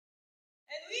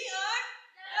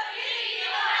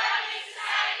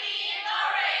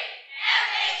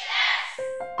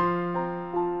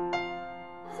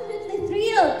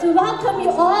to welcome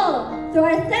you all to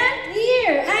our 10th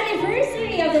year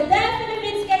anniversary of the Deaf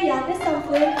Philippines Kayakis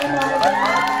Sampung in Norway.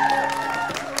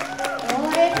 Oh,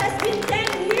 it has been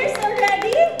 10 years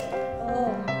already.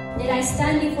 Oh, that I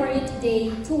stand before you today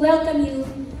to welcome you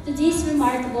to this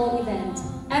remarkable event,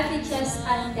 FHS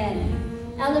and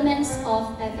 10, Elements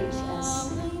of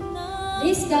FHS.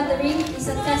 This gathering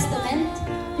is a testament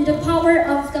to the power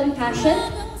of compassion,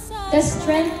 the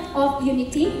strength of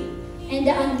unity, and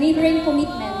the unwavering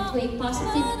commitment to a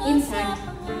positive impact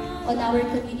on our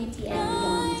community and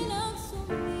beyond.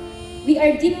 We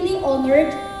are deeply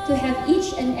honored to have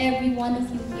each and every one of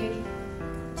you here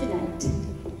tonight.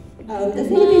 The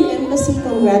Philippine Embassy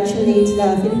congratulates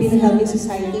the Filipino Helping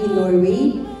Society in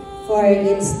Norway for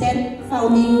its 10th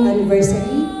founding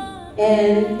anniversary,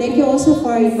 and thank you also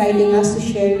for inviting us to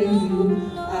share with you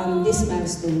this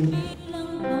milestone.